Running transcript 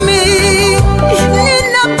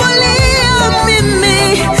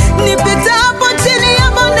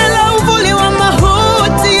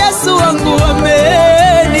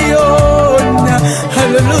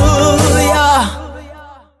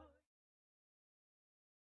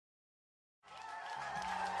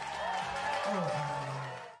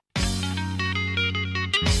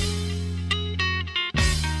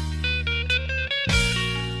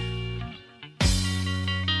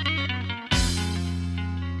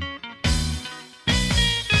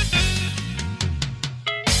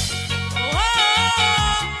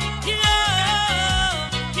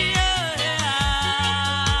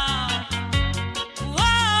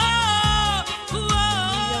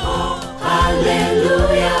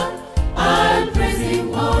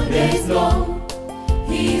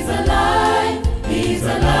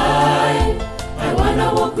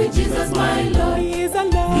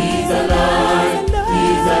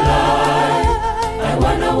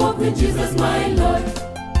with Jesus, my Lord.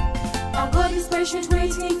 Our God is patient,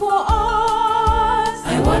 waiting for us.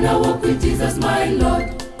 I wanna walk with Jesus, my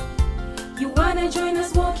Lord. You wanna join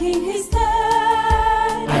us walking His steps?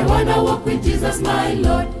 I wanna walk with Jesus, my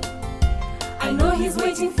Lord. I know He's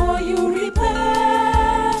waiting for you,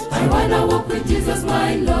 repent. I wanna walk with Jesus,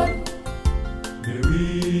 my Lord. May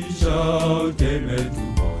we shout amen to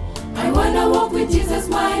God. I wanna walk with Jesus,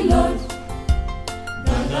 my Lord.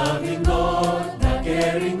 The loving God, the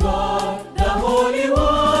caring God, the Holy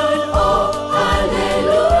One. Oh,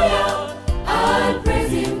 hallelujah, I'll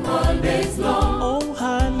praise Him all days long. Oh,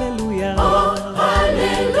 hallelujah. Oh,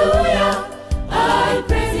 hallelujah, I'll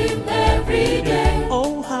praise Him every day.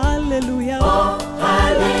 Oh, hallelujah. Oh,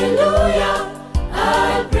 hallelujah,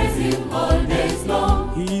 I'll praise Him all days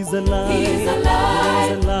long. He's alive. He's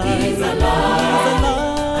alive. He's alive.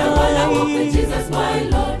 I wanna walk with Jesus, my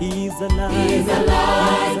Lord. He's alive. He's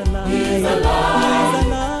alive. He's alive.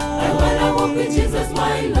 I wanna walk with Jesus,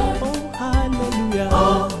 my Lord. Oh, hallelujah.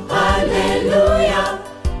 Oh, hallelujah,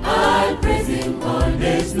 I'll praise Him all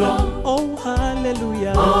days long. Oh,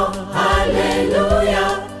 hallelujah. Oh, hallelujah,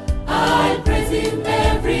 I'll praise Him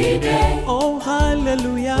every day. Oh,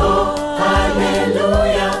 hallelujah. Oh,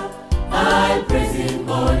 hallelujah, I'll praise Him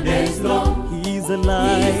all days long. He's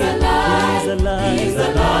alive. He's alive. He's alive. He's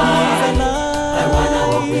alive. I wanna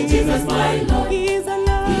walk with Jesus, my Lord. He's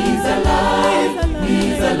alive. He's alive.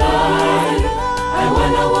 He's alive. I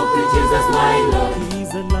wanna walk with Jesus, my Lord.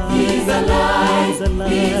 He's alive. He's alive. He's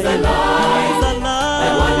alive. He's alive. He's alive. I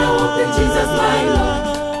wanna walk with Jesus, my Lord.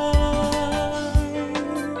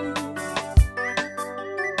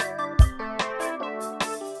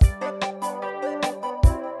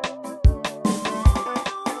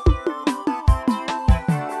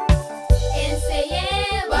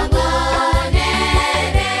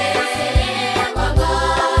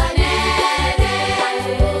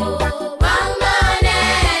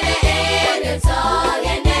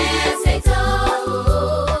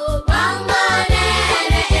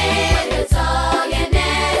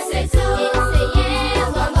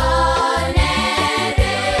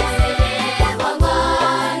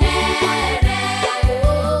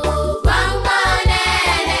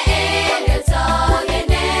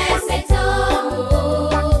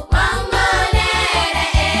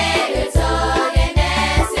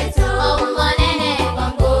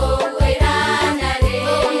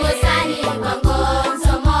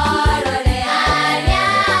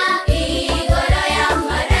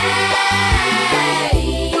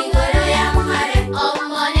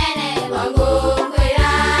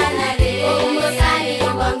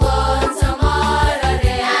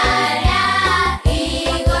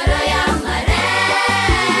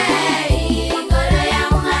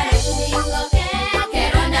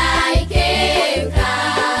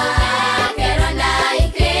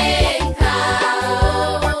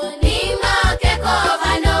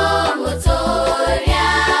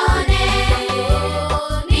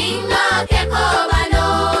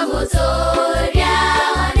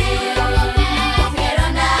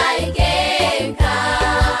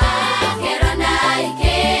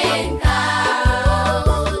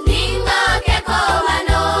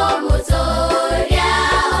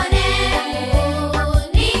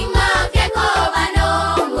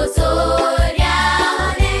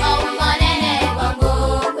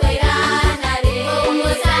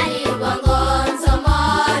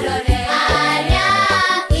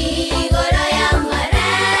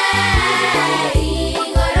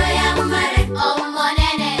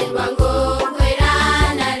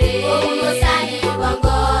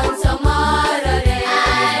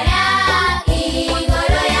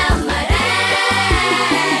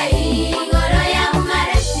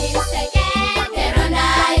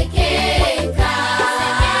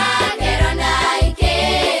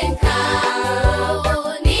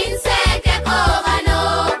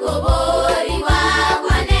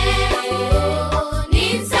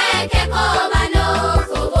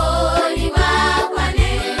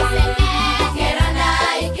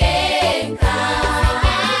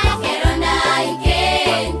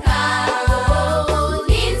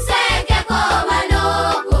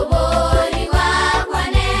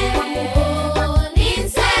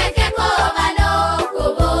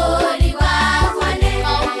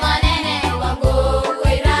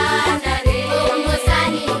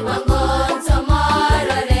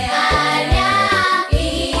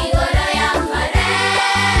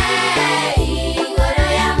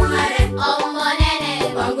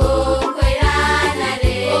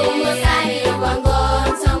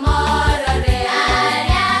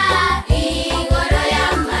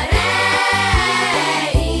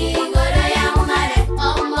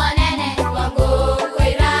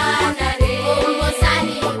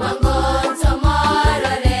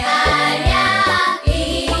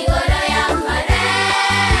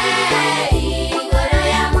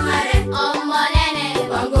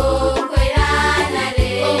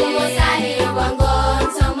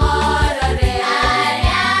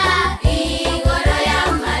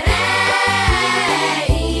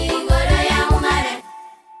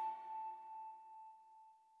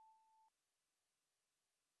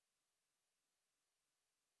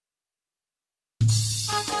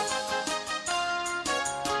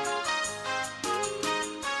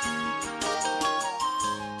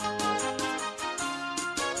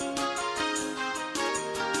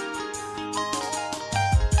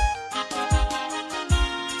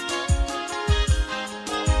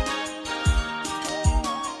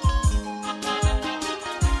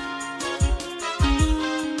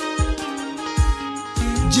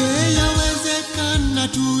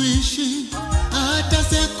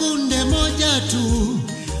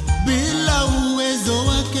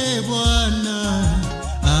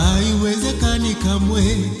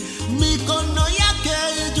 kamwe. Mikono yake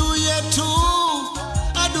juu yetu,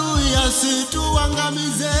 adui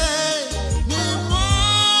asituangamize. Ni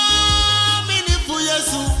mwaminifu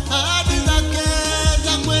Yesu, ahadi zake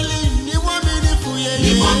za kweli. Ni mwaminifu yeye,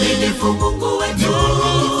 ni mwaminifu Mungu wetu,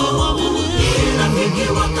 ni rafiki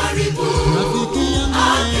wa karibu.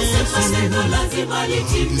 Akisema neno lazima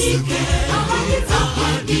litimike,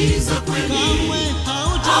 ahadi za kweli.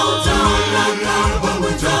 Hautaona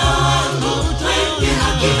pamoja mwenye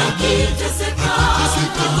haki akiteseka,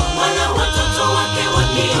 wala watoto wake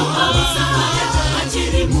wakiomba msaada.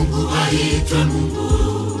 Acheni Mungu aitwe Mungu.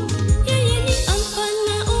 Yeye ni Alfa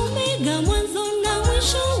na Omega, mwanzo na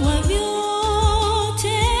mwisho wa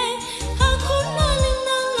vyote. Hakuna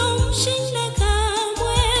linalomshinda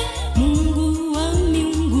kamwe. Mungu wa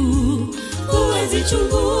miungu, huwezi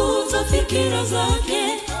chunguza fikira zake,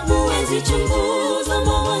 huwezi chunguza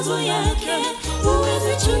mawazo yake,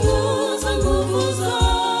 huwezi chunguza nguvu zake.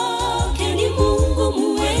 Ni Mungu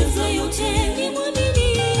muweza yote,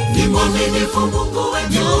 ni mwaminifu Mungu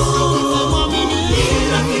wetu, ni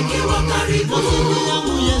rafiki wa karibu.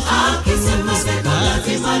 Akisema neno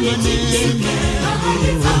lazima litimike,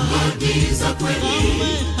 ahadi za kweli.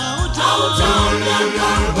 Hautaona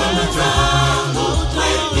pamoja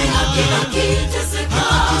mwenye haki akiteseka,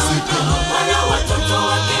 wala watoto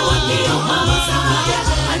wake wakiomba msaada.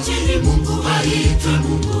 Acheni Mungu aitwe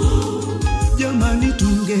Mungu. Jamani,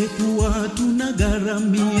 tungekuwa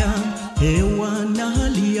tunagharamia hewa na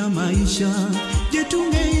hali ya maisha, je,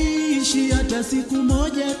 tungeishi hata siku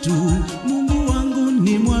moja tu? Mungu wangu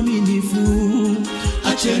ni mwaminifu,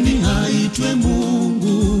 acheni aitwe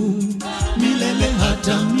Mungu milele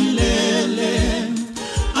hata milele.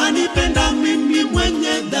 Anipenda mimi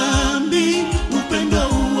mwenye dhambi, upendo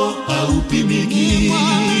huo haupimiki.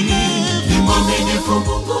 Ni mwaminifu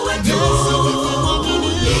Mungu wetu,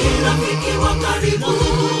 ni rafiki wa karibu.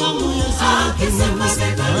 Akisema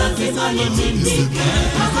neno lazima litimike,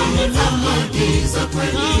 ahadi za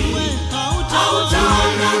kweli.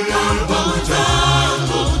 Hautaona pamoja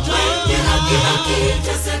mwenye haki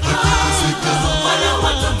akiteseka, wala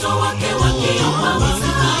watoto wake wakiomba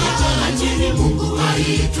msaada. Acheni Mungu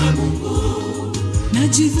aitwe Mungu.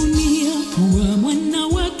 Najivunia kuwa mwana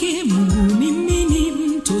wake Mungu, mimi ni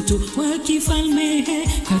mtoto wa kifalme.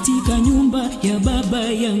 Katika nyumba ya baba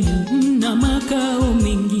yangu mna makao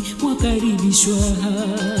mengi, mwakaribishwa.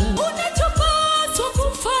 Unachopaswa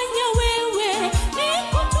kufanya wewe ni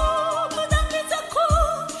kutubu dhambi zako.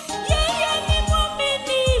 Yeye ni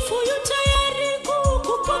mwaminifu, yu tayari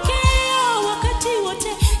kukupokea wakati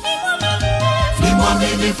wote. Ni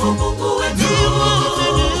mwaminifu Mungu wetu,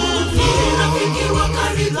 ni rafiki wa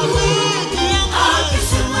karibu.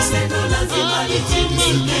 Akisema neno lazima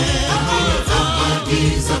litimike, ahadi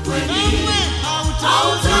za kweli.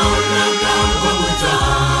 Hautaona pamoja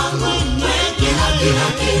mwenye haki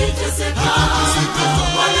akiteseka,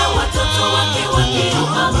 wala watoto wake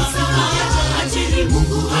wakiomba msaada. Acheni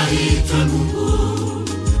Mungu aitwe Mungu.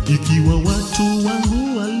 Ikiwa watu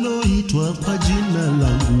wangu waloitwa kwa jina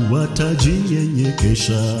langu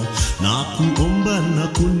watajinyenyekesha na kuomba na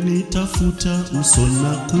kunitafuta uso na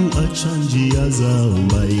kuacha njia zao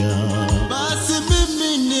mbaya, basi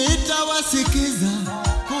mimi nitawasikiza,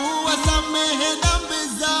 kuwasamehe dhambi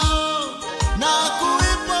zao na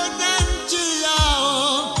kuiponya nchi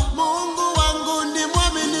yao. Mungu wangu ni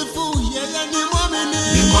mwaminifu, yeye ni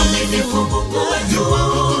mwaminifu. Ni mwaminifu Mungu wetu,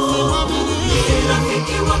 ni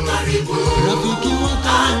rafiki wa karibu.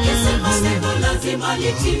 Akisema neno lazima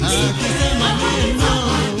litimike,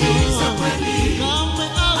 ahadi za kweli.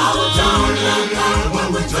 Hautaona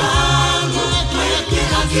pamoja mwenye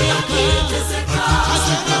haki akiteseka,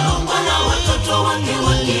 wala watoto wake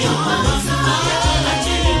wakiomba msaada.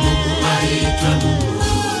 Acheni Mungu aitwe Mungu.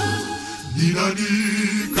 ni nani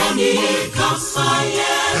Nani kama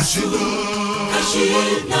Yesu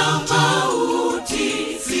kashinda mauti,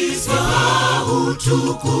 sifa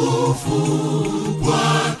utukufu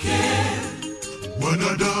kwake.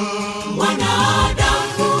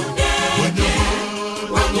 Wanadamu, ndege,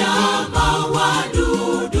 wanyama,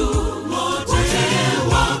 wadudu, wote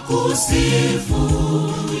wakusifu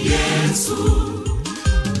Yesu.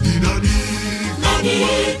 ni nani Nani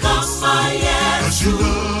kama Yesu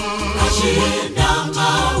kashinda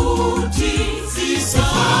mauti, sifa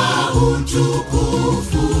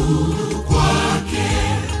utukufu kwake.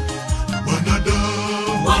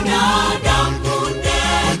 Wanadamu,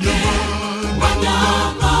 ndege,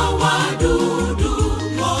 wanyama, wadudu,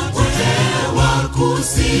 wote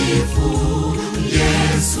wakusifu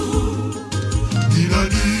Yesu. ni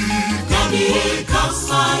nani Nani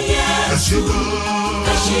kama Yesu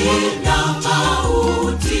kashinda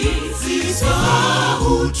mauti,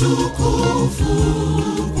 utukufu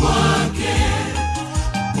kwake.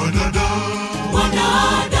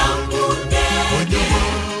 Wanadamu, ndege,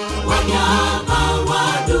 wanyama,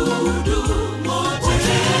 wadudu,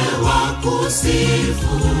 wote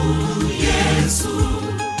wakusifu Yesu.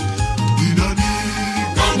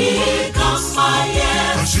 Nani kama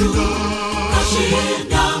Yesu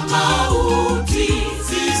kashinda mauti?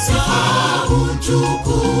 Sifa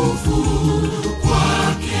utukufu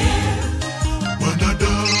kwake.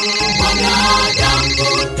 Wanadamu,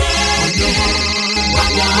 ndege,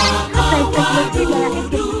 wanyama,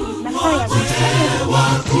 wadudu, wote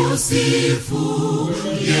wakusifu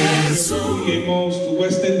Yesu. Most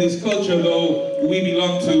West Indies culture, though we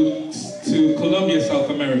belong to Colombia, South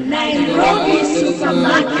America. Nairobi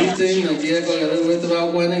supermarket.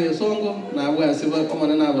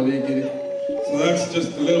 So that's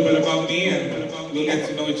just a little bit about me, and we'll get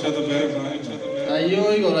to know each other better.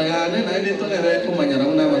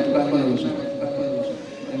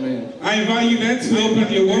 I invite you then to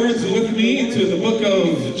open your words with me to the book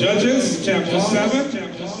of Judges, chapter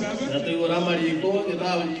 7.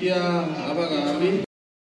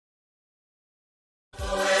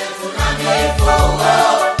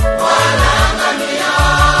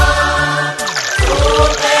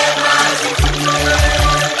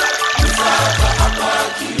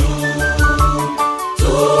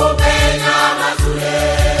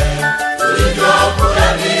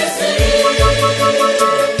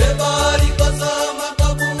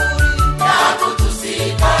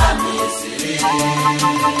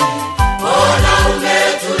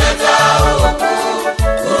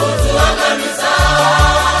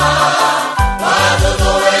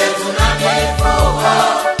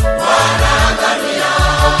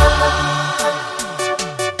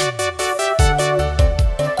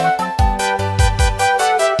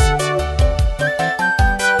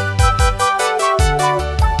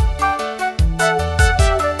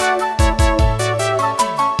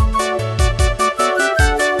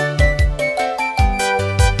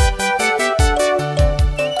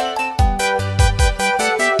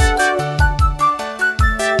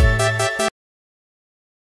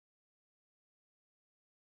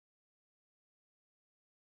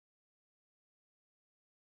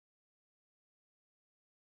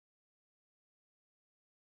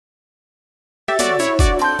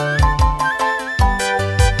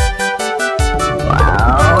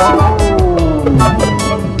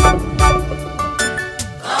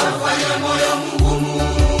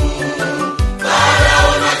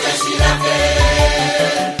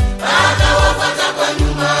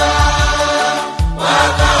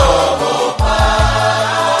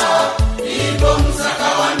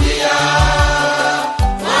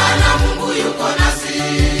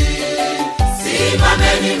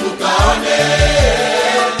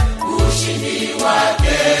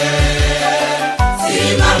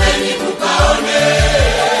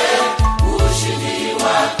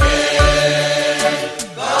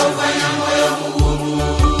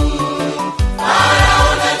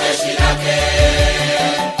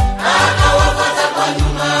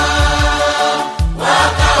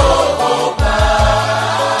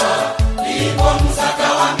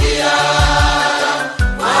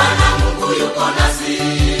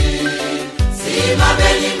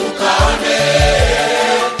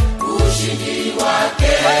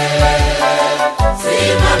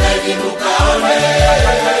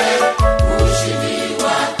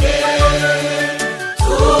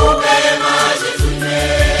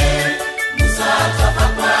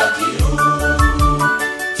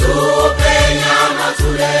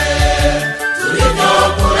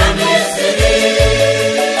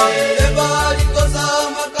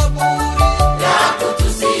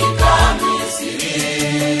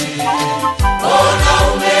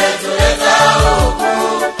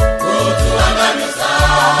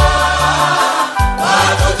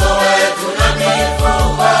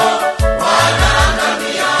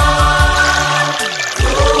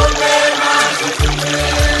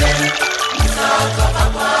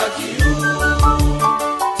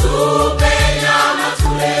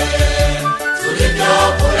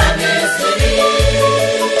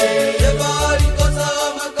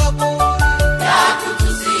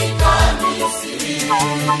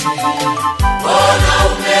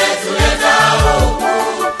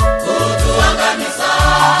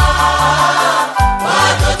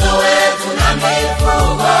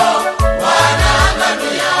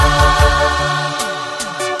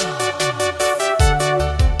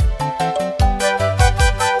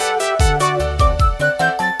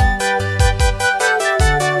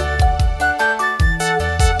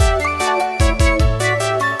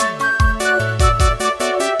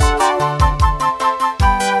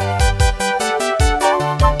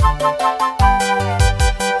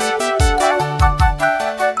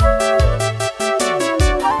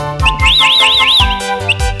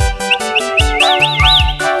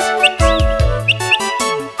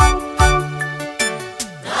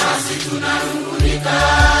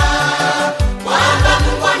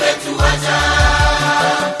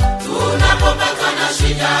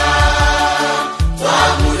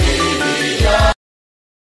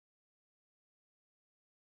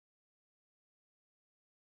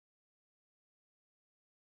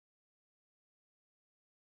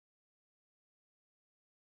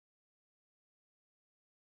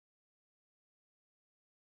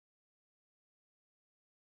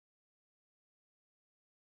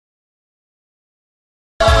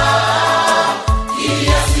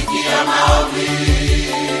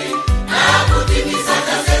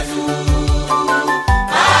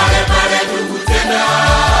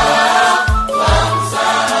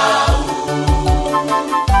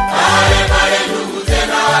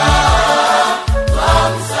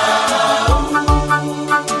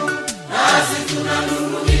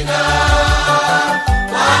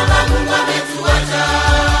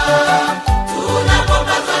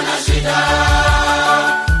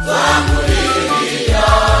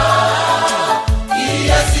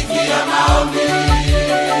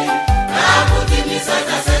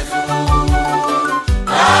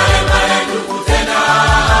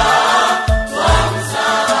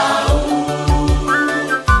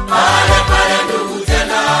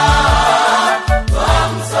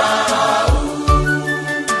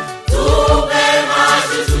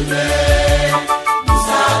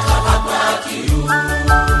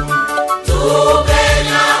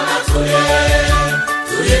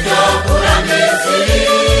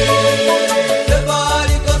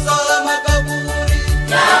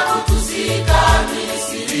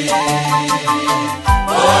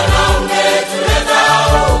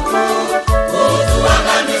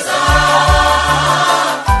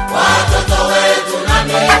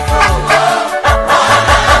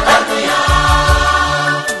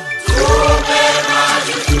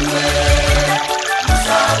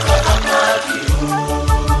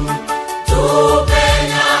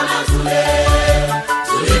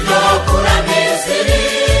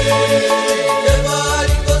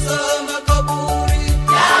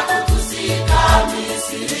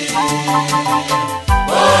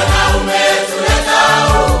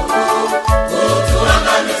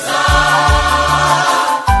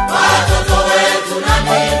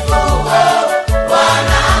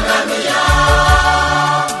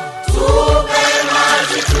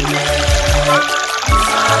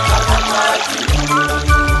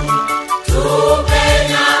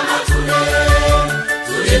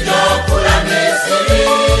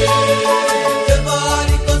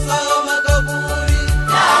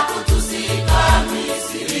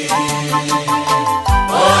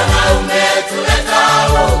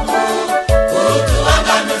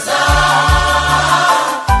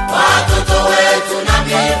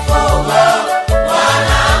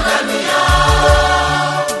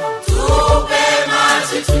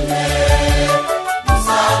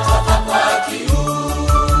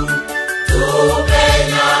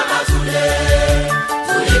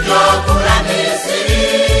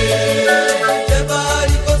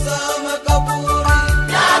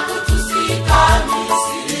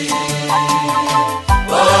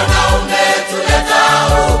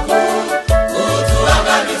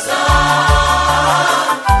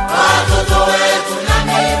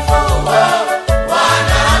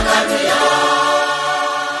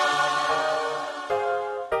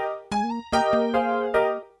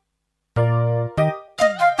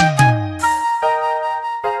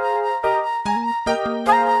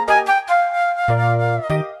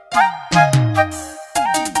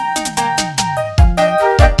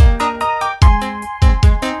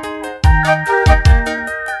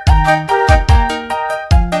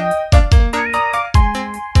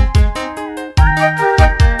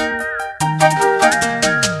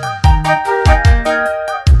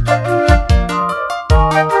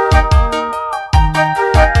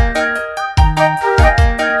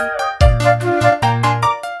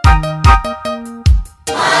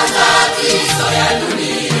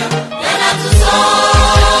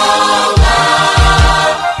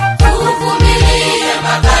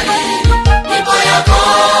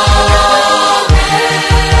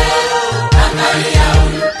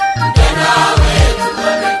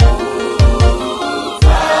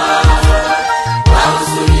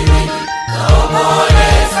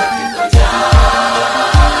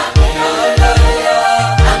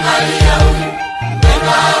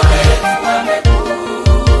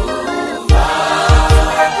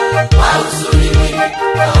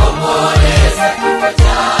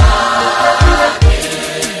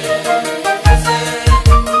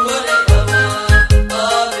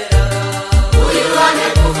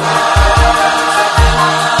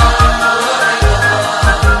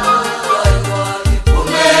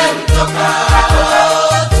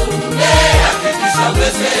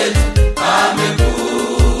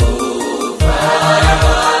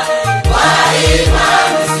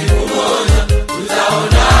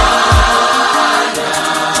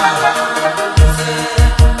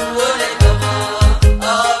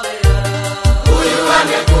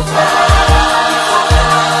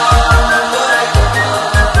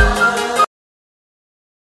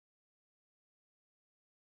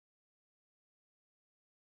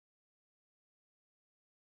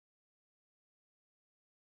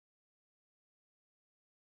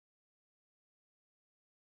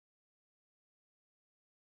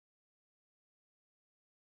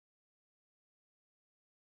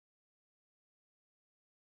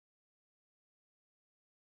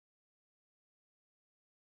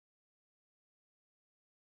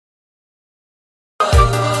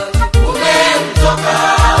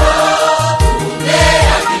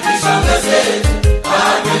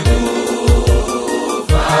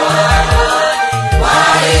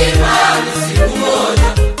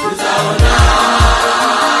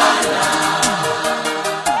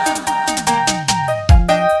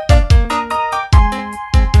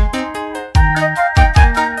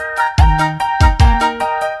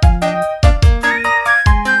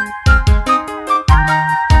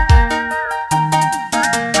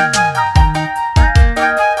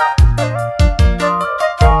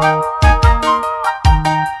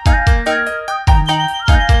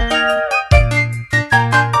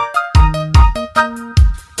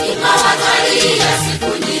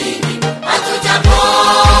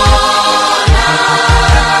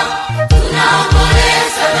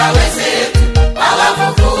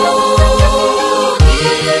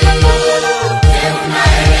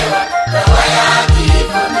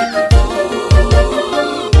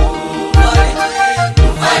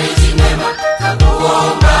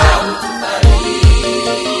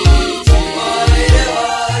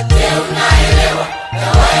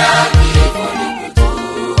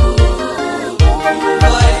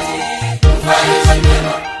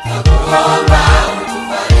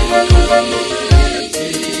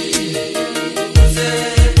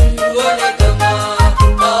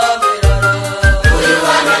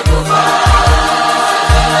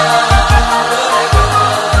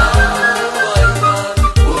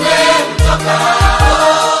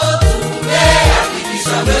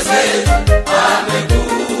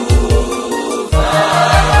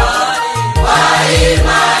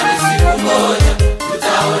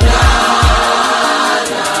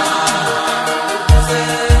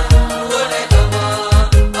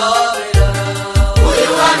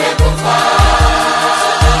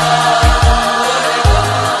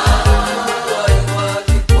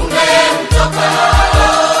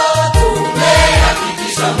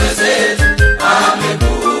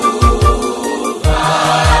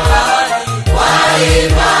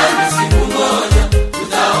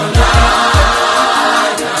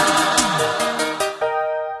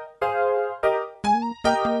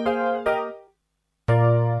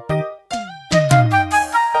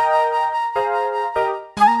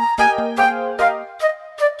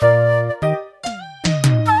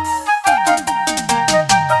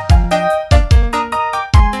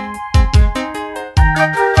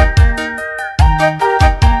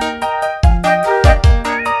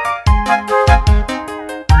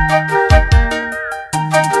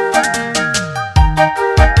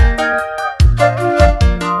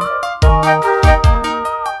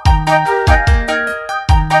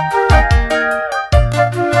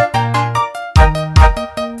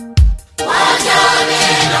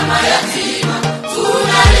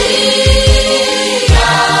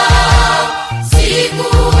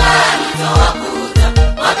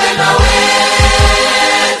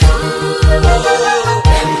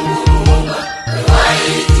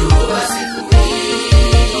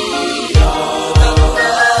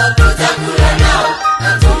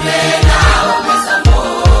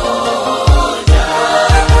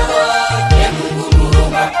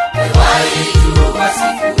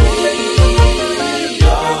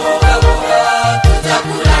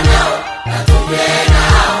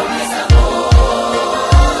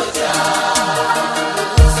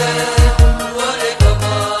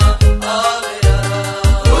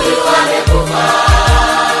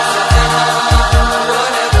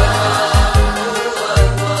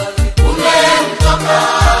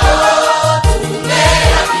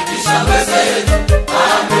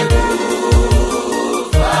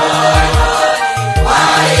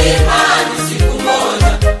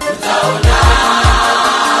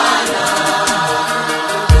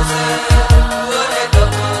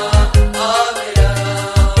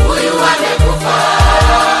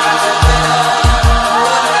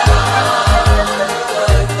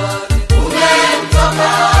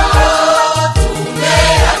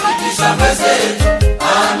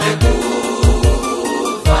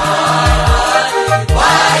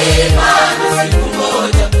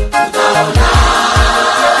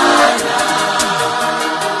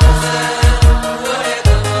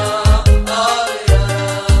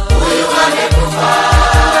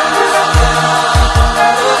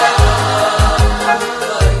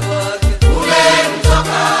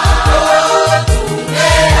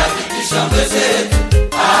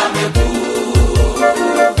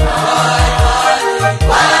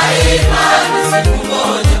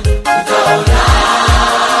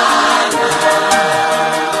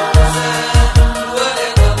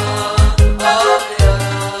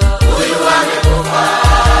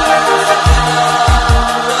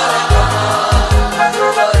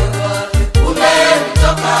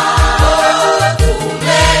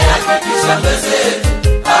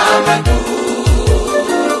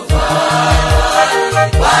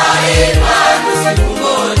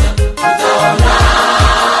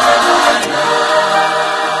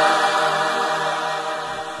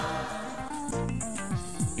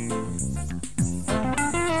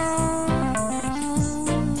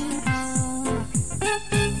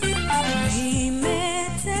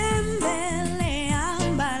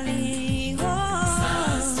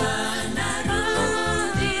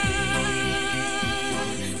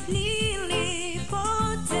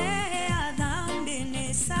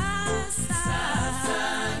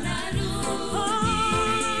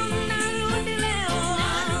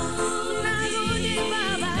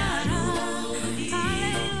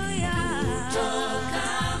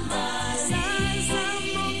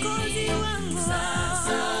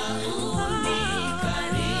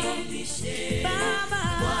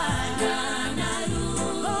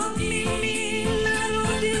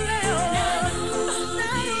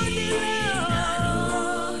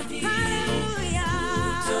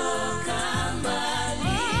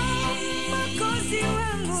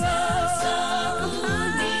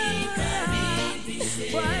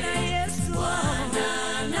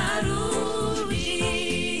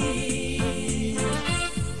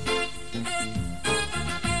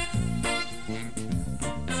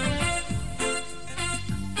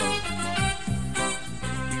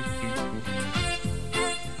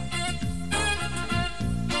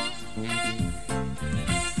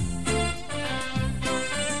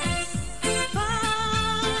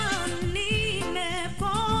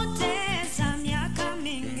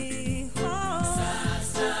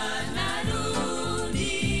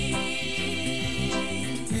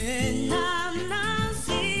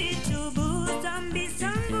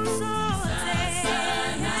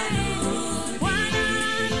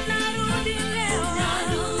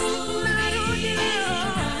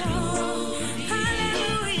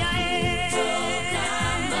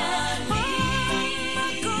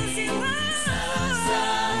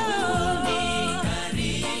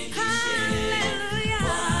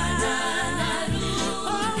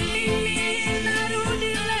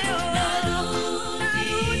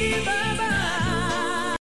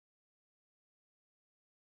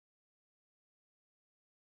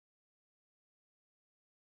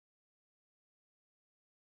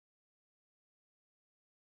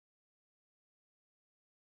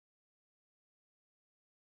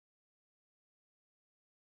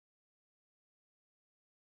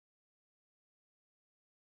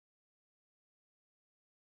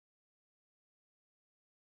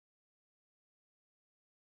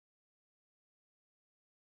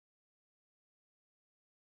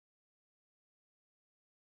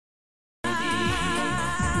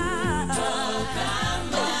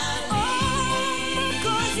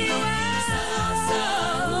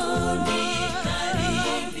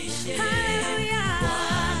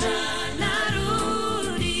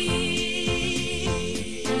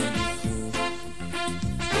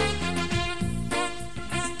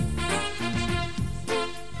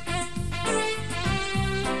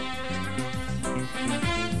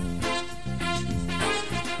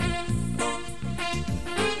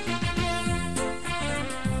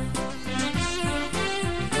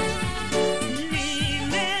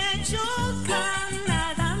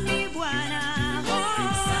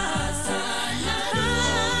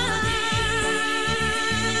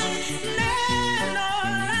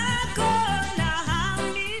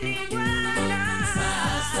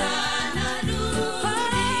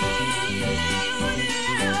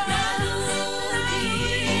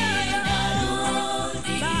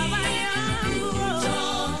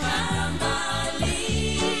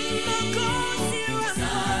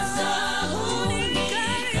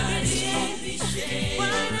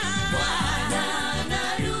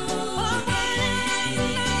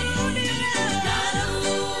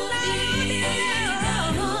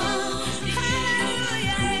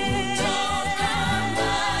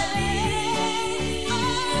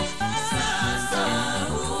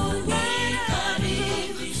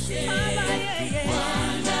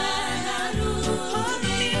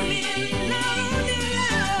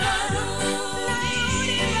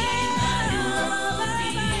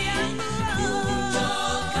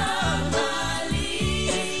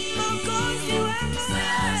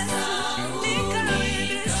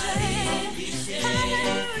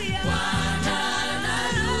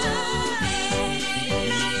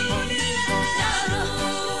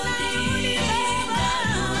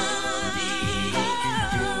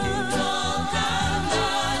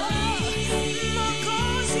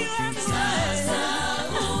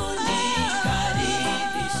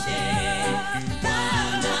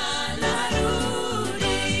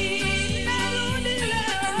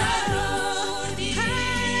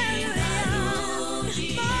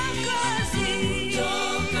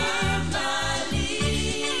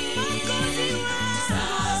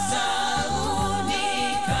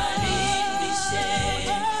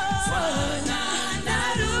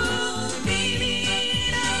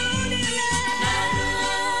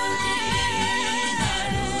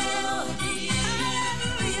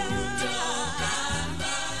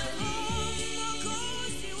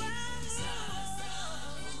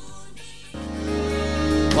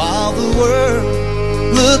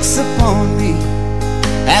 looks upon me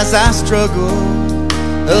as I struggle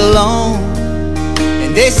alone.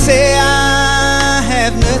 And they say I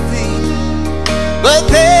have nothing, but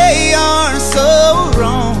they are so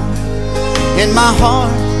wrong. In my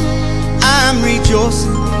heart I'm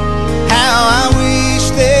rejoicing, how I wish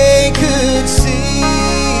they could see.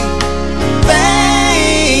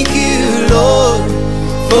 Thank you, Lord,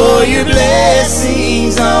 for your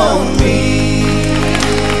blessings on me.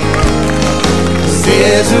 'Cause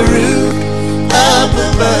there's a roof up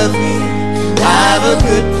above me, I've a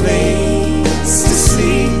good place to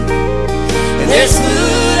sleep, and there's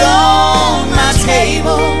food on my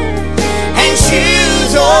table and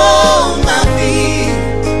shoes on my feet.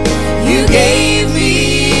 You gave me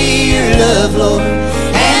your love, Lord,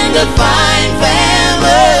 and a fine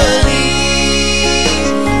family.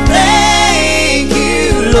 Thank you,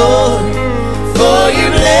 Lord, for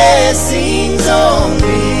your blessings on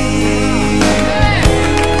me.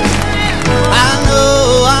 I know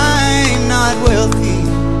I'm not wealthy,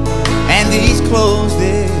 and these clothes,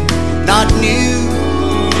 they're not new,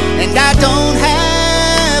 and I don't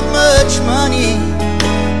have much money,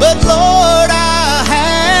 but Lord, I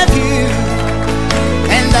have you,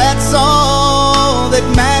 and that's all that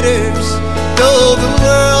matters, though the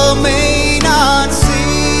world may not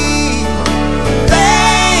see.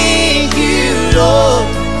 Thank you, Lord,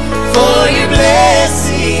 for your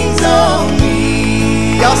blessings on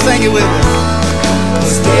me. Y'all sing it with us.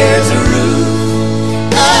 'Cause there's a roof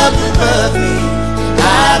up above me,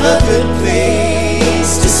 I've a good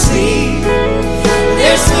place to sleep.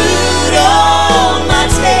 There's food on my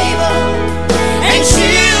table and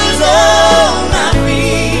shoes on my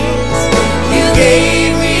feet. You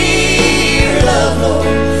gave me your love,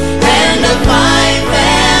 Lord, and a fine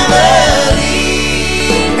family.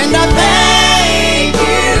 And I thank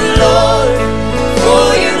you, Lord, for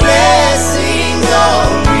your blessings on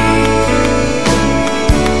me.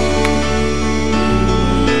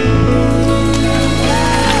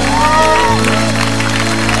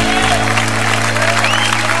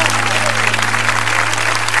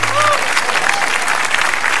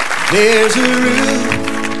 There's a roof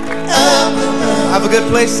up above, I've a good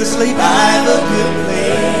place to sleep, I've a good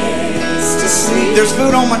place to sleep. There's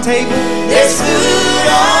food on my table, there's food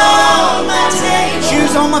on my table,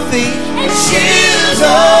 shoes on my feet, and shoes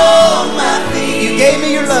on my feet. You gave me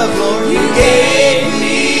your love, Lord, you gave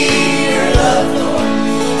me your love, Lord,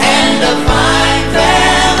 and a fine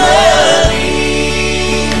family.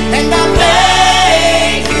 And I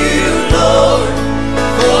thank you, Lord,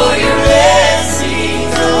 for your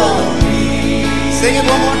blessings on me. Sing it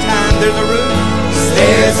one more time. There's a roof.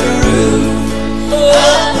 There's a roof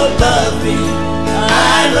up above me,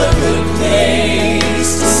 I've a good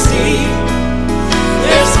place to sleep.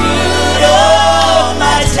 There's food on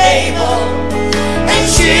my table and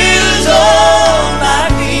shoes on my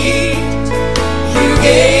feet. You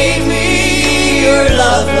gave me your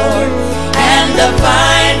love, Lord, and a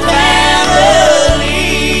fine family.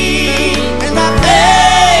 And I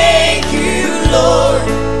thank you, Lord,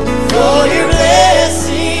 for your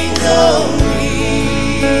blessings on me.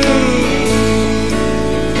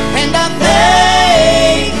 And I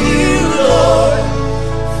thank you, Lord,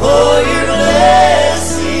 for your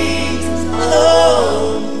blessings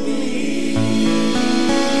on me.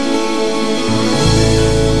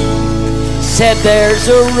 Said there's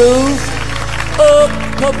a roof up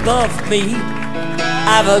above me,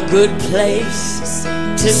 I've a good place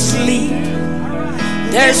to sleep.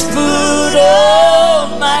 There's food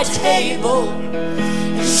on my table,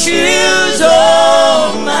 shoes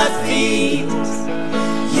on my feet.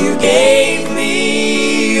 You gave me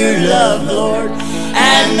your love, Lord,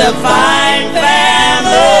 and a fine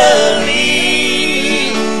family.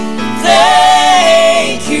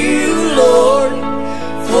 Thank you, Lord,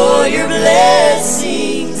 for your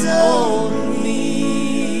blessings on me.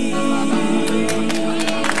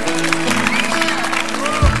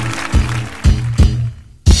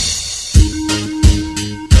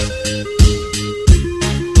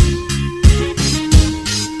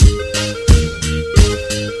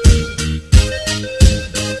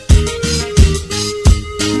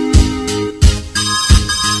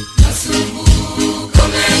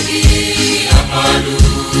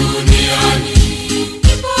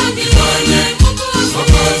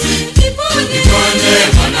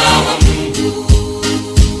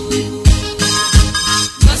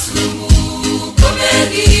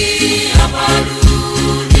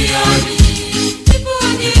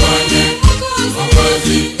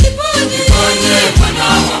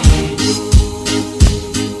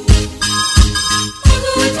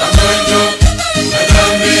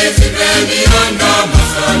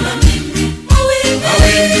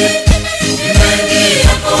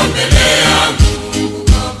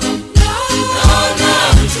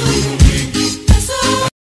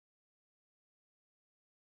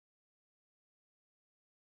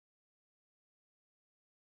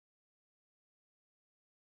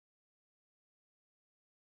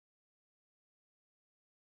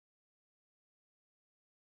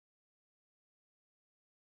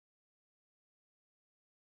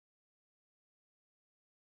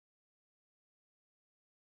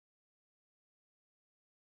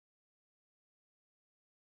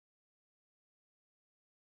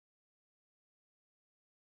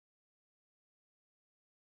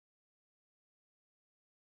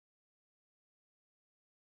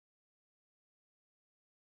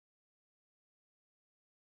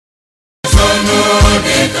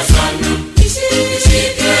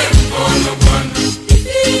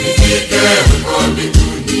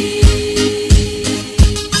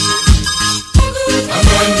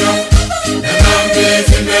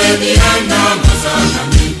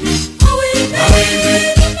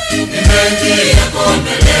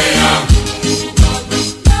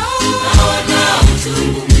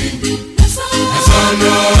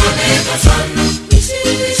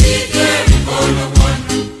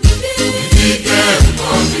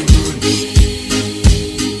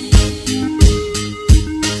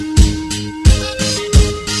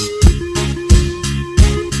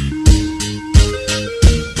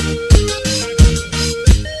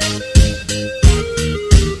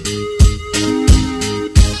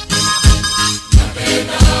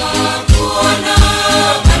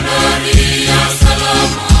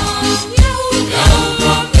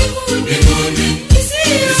 mbinguni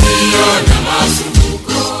isiyo na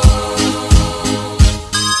masumbuko.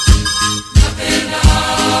 Napenda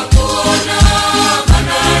kuona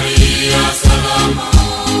bandari ya salama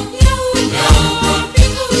ya huko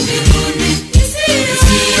mbinguni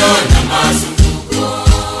isiyo na masumbuko.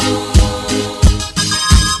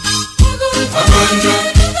 Magonjwa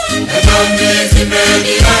na dhambi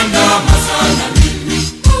zimeniandama sana mimi,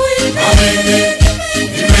 mawimbi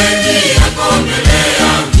ni mengi yako mbele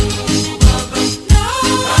yangu Baba.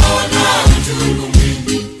 Naona uchungu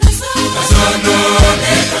mwingi,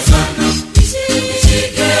 nasononeka sana.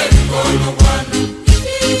 Nishike mkono Bwana,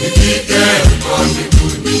 nifike huko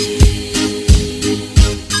mbinguni.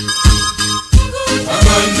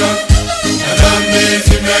 Magonjwa na dhambi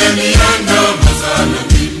zimeniandama sana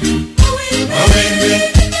mimi, mawimbi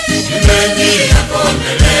ni mengi yako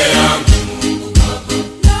mbele yangu Baba.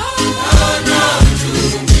 Naona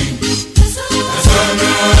uchungu mwingi,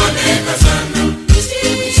 nasononeka sana.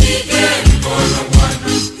 Nishike mkono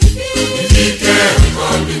Bwana, nifike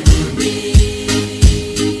huko mbinguni.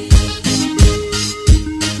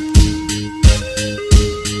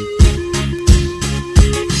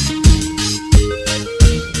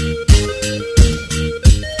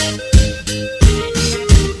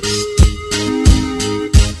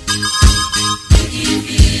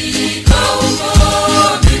 Nikifika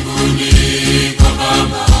huko mbinguni kwa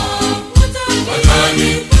Baba,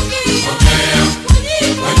 watanipokea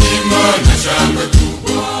kwa nyimbo na shangwe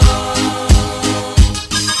kubwa.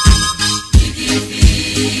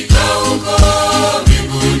 Nikifika huko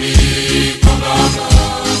mbinguni kwa Baba,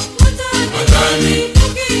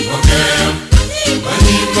 watanipokea kwa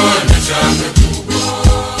nyimbo na shangwe kubwa.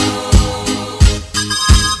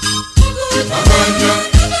 Magonjwa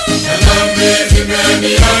na dhambi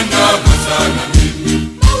zimeniandama sana mimi,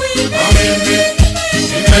 mawimbi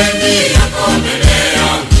ni mengi yako mbele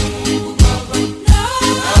yangu Baba.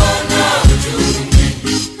 Naona uchungu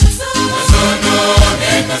mwingi,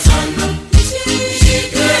 nasononeka sana.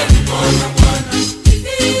 Nishike mkono Bwana,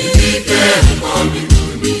 nifike huko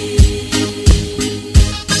mbinguni.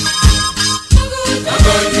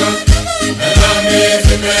 Magonjwa na dhambi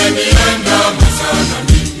zimeniandama sana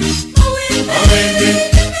mimi, mawimbi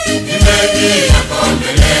ni mengi yako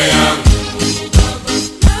mbele yangu Baba.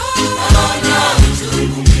 Naona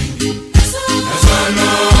uchungu mwingi,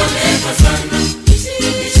 nasononeka sana.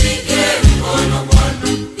 Nishike mkono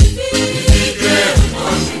Bwana, nifike huko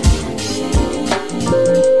mbinguni.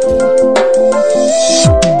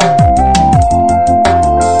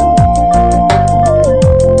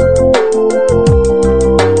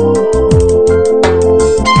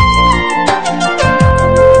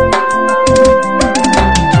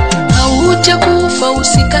 Haujakufa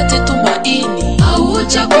usikate tumaini,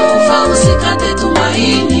 Haujakufa usikate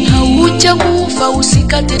tumaini, haujakufa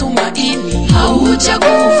usikate tumaini,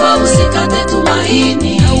 haujakufa usikate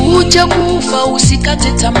tumaini, haujakufa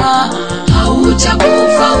usikate tamaa,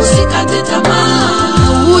 haujakufa usikate tamaa,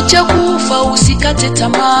 haujakufa usikate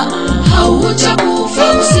tamaa.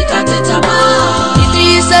 haujakufa usikate tamaa.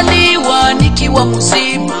 Nilizaliwa nikiwa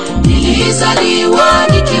mzima, Nilizaliwa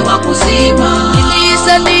nikiwa mzima,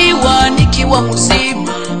 nilizaliwa nikiwa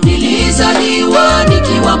mzima, nilizaliwa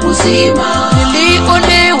nikiwa mzima,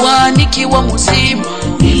 niliolewa nikiwa mzima,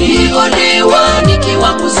 niliolewa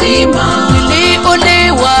nikiwa mzima,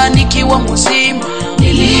 niliolewa nikiwa mzima,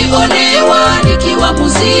 niliolewa nikiwa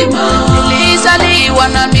mzima, nilizaliwa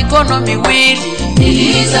na mikono miwili,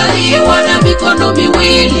 nilizaliwa na mikono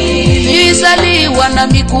miwili, nilizaliwa na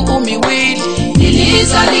miguu miwili,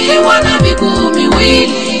 nilizaliwa na miguu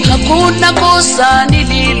miwili. hakuna kosa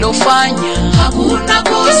nililofanya, Hakuna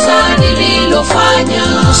kosa nililofanya,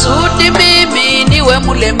 kusudi mimi niwe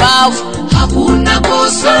mlemavu. hakuna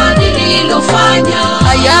kosa nililofanya.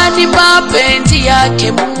 Haya ni mapenzi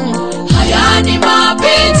yake Mungu, Haya ni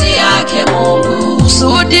mapenzi yake Mungu,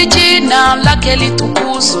 kusudi jina lake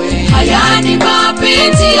litukuzwe. haya ni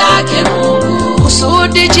mapenzi yake Mungu,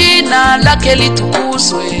 Kusudi jina lake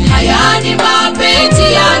litukuzwe. haya ni mapenzi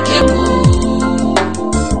yake Mungu.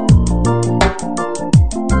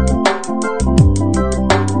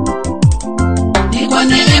 Ni kwa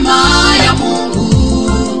neema ya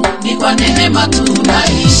Mungu, ni kwa neema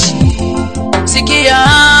tunaishi. Sikia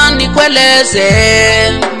nikueleze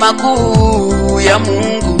makuu ya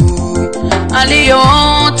Mungu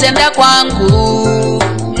aliyotenda kwangu,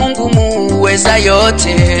 Mungu muweza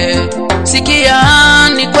yote. Sikia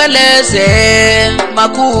nikueleze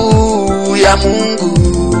makuu ya Mungu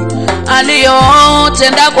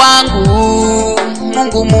aliyotenda kwangu,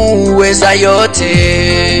 Mungu muweza yote.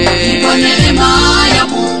 Ni kwa neema ya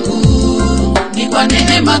Mungu, ni kwa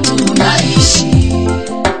neema tunaishi.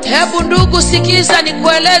 Hebu ndugu, sikiza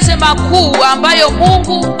nikueleze makuu ambayo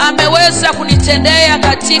Mungu ameweza kunitendea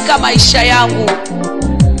katika maisha yangu.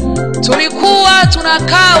 Tulikuwa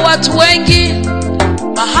tunakaa watu wengi,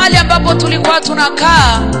 mahali ambapo tulikuwa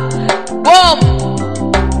tunakaa bomu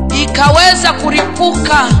ikaweza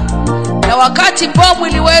kuripuka, na wakati bomu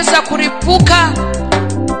iliweza kuripuka,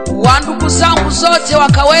 wandugu zangu zote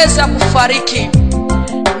wakaweza kufariki.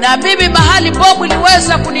 Na mimi mahali bomu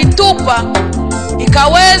iliweza kunitupa,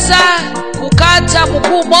 ikaweza kukata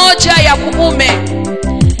mguu moja ya kuume,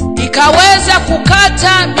 ikaweza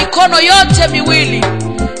kukata mikono yote miwili.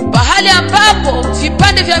 Bahali ambapo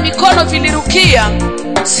vipande vya mikono vilirukia,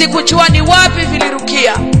 sikujua ni wapi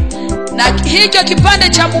vilirukia. Na hicho kipande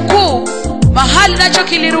cha mguu mahali nacho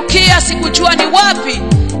kilirukia, sikujua ni wapi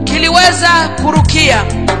kiliweza kurukia.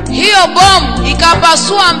 Hiyo bomu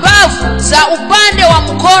ikapasua mbavu za upande wa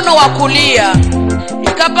mkono wa kulia,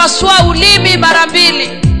 ikapasua ulimi mara mbili,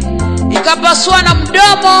 ikapasua na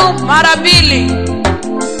mdomo mara mbili.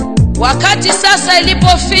 Wakati sasa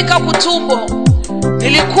ilipofika kutumbo,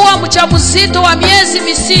 nilikuwa mjamzito wa miezi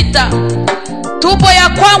 6. Tumbo ya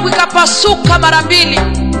kwangu ikapasuka mara mbili.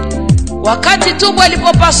 Wakati tumbo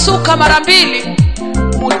ilipopasuka mara mbili,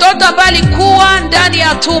 mtoto ambaye alikuwa ndani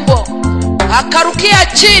ya tumbo akarukia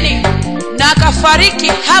chini na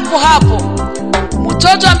akafariki hapo hapo.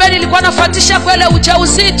 Mtoto ambaye nilikuwa nafuatisha kwele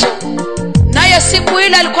ujauzito, naye siku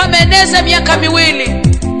ile alikuwa ameneza miaka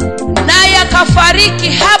 2, naye akafariki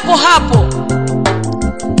hapo hapo.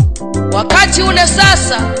 Wakati ule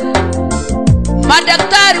sasa,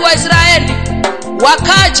 madaktari wa Israeli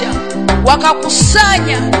wakaja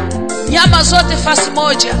wakakusanya nyama zote fasi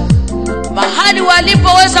moja. Mahali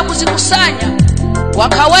walipoweza kuzikusanya,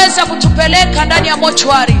 wakaweza kutupeleka ndani ya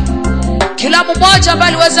mochwari. Kila mmoja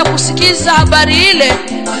ambaye aliweza kusikiza habari ile,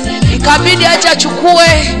 ikabidi aje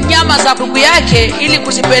achukue nyama za ndugu yake ili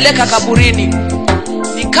kuzipeleka kaburini.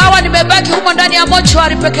 Nikawa nimebaki humo ndani ya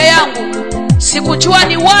mochwari peke yangu. Sikujua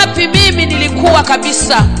ni wapi mimi nilikuwa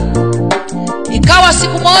kabisa. Ikawa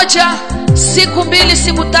siku moja, siku 2,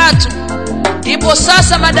 siku 3, ndipo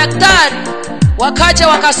sasa madaktari wakaja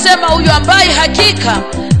wakasema, huyu ambaye hakika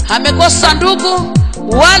amekosa ndugu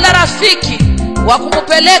wala rafiki wa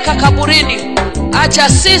kumpeleka kaburini, acha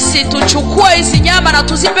sisi tuchukue hizi nyama na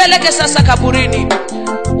tuzipeleke sasa kaburini.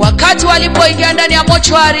 Wakati walipoingia ndani ya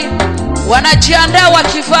mochwari wanajiandaa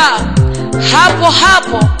wakivaa, hapo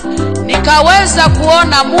hapo nikaweza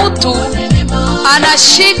kuona mtu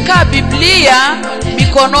anashika Biblia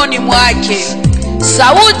mikononi mwake.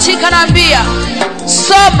 Sauti kanambia,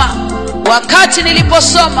 soma. Wakati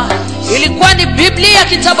niliposoma, ilikuwa ni Biblia,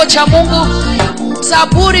 kitabu cha Mungu,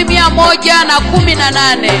 Zaburi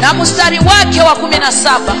 118 na mstari wake wa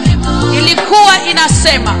 17. Ilikuwa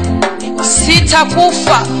inasema,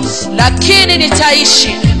 sitakufa lakini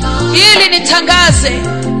nitaishi, ili nitangaze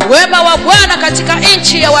wema wa Bwana katika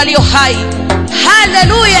nchi ya walio hai.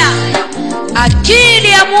 Haleluya! Akili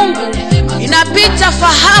ya Mungu inapita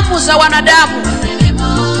fahamu za wanadamu.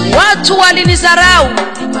 Watu walinidharau,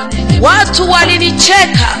 watu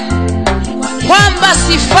walinicheka kwamba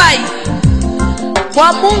sifai.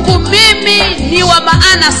 Kwa Mungu mimi ni wa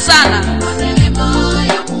maana sana.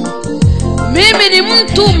 Mimi ni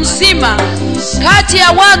mtu mzima kati ya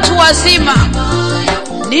watu wazima.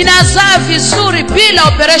 Ninazaa vizuri bila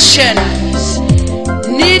operation.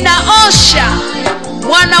 Ninaosha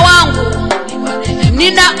mwana wangu,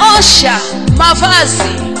 ninaosha mavazi,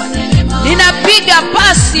 ninapiga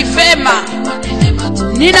pasi vema,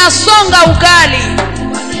 ninasonga ugali,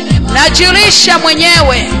 najilisha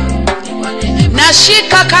mwenyewe,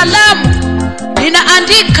 nashika kalamu,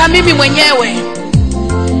 ninaandika mimi mwenyewe,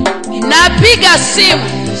 napiga simu,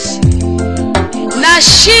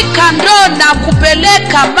 nashika ndoo na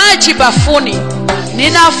kupeleka maji bafuni,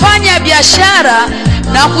 ninafanya biashara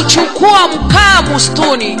na kuchukua mkaa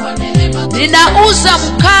msituni, ninauza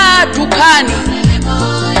mkaa dukani.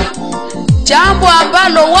 Jambo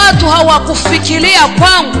ambalo watu hawakufikiria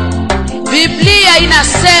kwangu, Biblia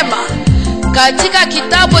inasema katika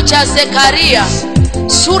kitabu cha Zekaria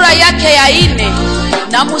sura yake ya 4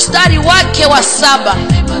 na mstari wake wa 7,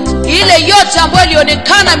 ile yote ambayo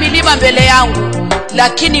ilionekana milima mbele yangu,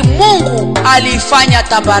 lakini Mungu aliifanya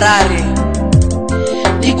tambarare.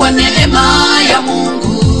 Ni kwa neema ya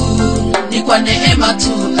Mungu, ni kwa neema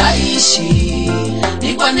tunaishi.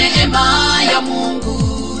 Ni kwa neema ya Mungu,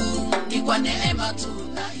 ni kwa neema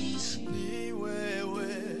tunaishi. Ni wewe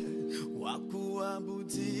wa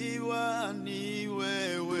kuabudiwa, ni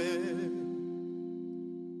wewe,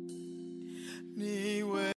 ni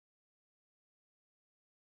wewe.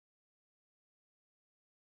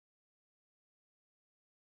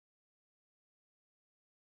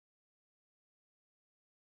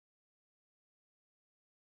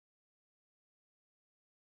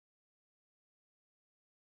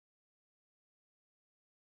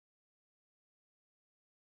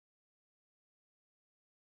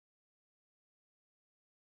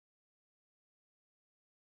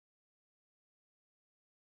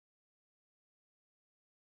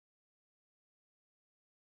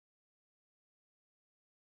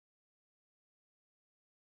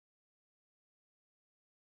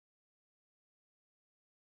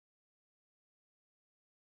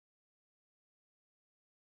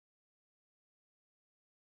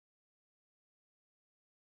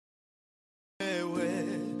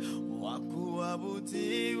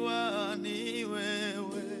 kuabudiwa ni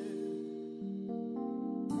wewe,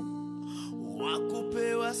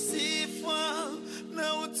 wakupewa sifa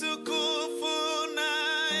na utukufu na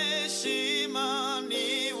heshima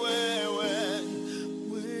ni wewe,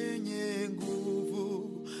 mwenye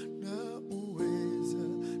nguvu na uweza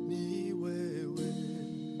ni wewe,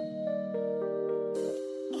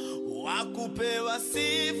 wakupewa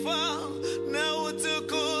sifa na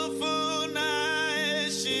utukufu na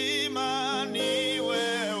heshima ni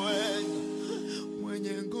wewe,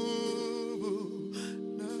 mwenye nguvu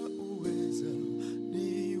na uweza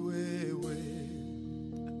ni wewe.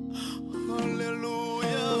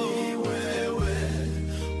 Haleluya, ni wewe,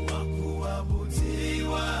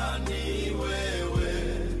 wakuabudiwa ni wewe,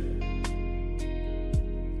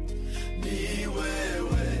 ni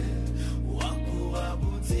wewe,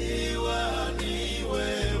 wakuabudiwa ni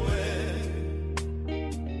wewe,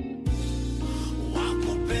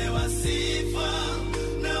 wakupewa sifa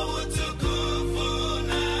na utukufu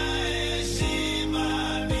na heshima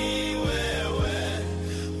ni wewe,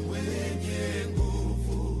 mwenye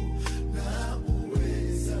nguvu na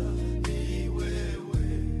uweza ni wewe,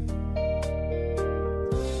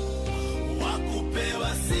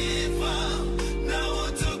 wakupewa sifa na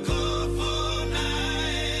utukufu na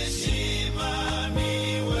heshima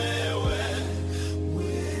ni wewe,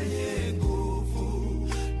 mwenye nguvu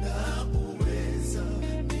na uweza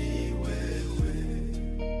ni wewe,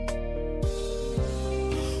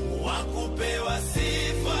 wakupewa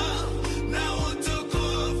sifa na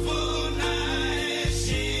utukufu na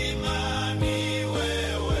heshima ni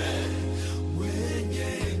wewe,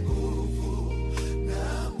 mwenye nguvu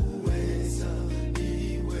na uweza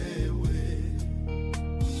ni wewe.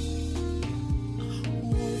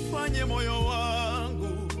 Ufanye moyo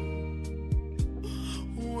wangu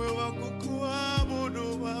uwe wa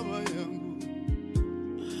kukuabudu Baba yangu,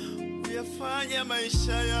 uyafanye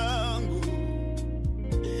maisha yangu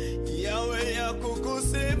yawe ya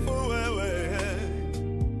kukusifu wewe,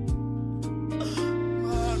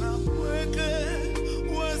 maana pweke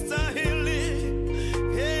wastahili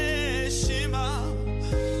heshima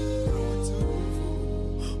na utukufu,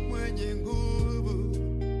 mwenye nguvu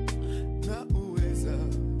na uweza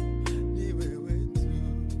ni wewe tu,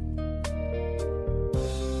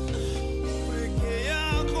 peke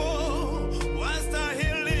yako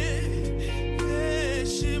wastahili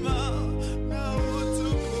heshima na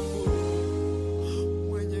utukufu,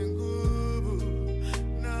 mwenye nguvu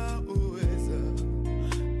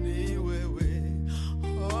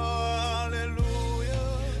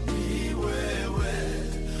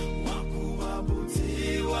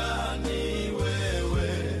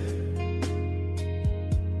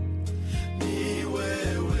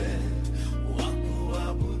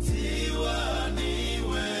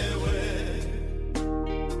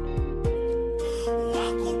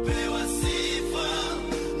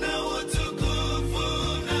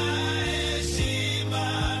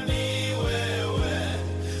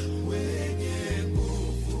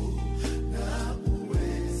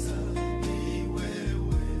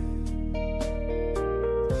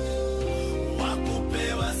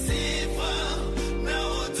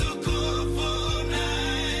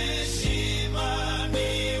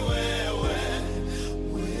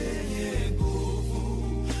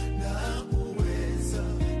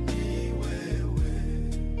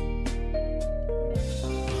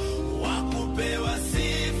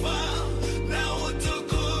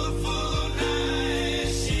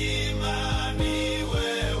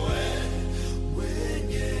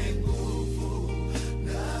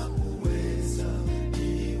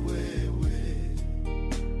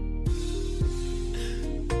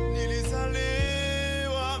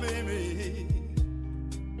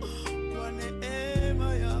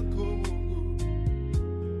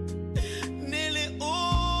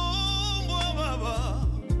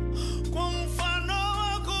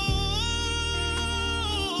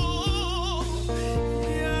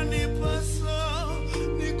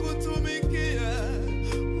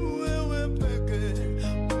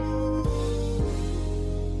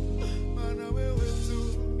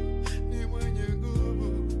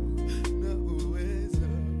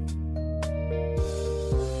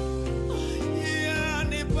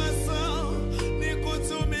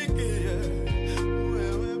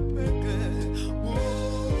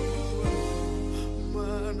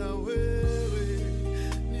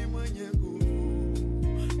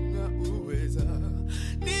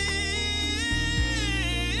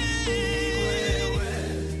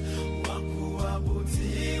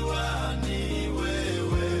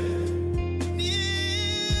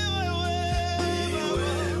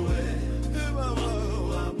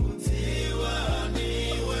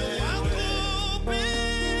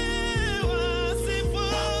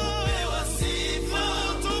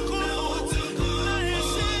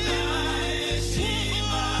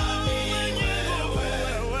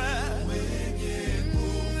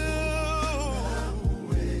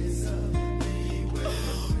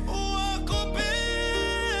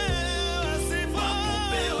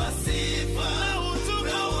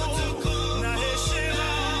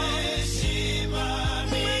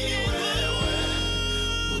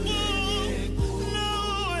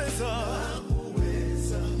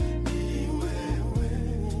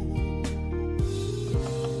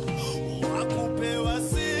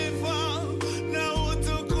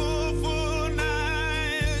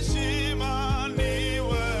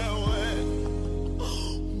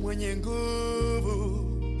mwenye nguvu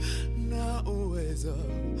na uwezo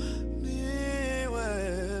ni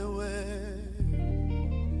wewe.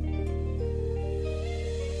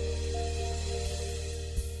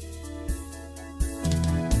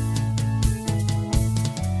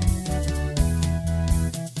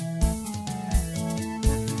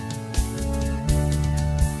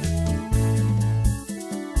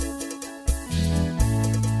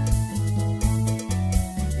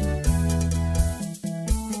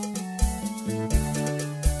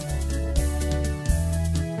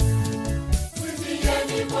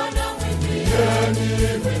 Mwimbieni Bwana,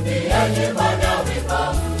 mwimbieni, mwimbieni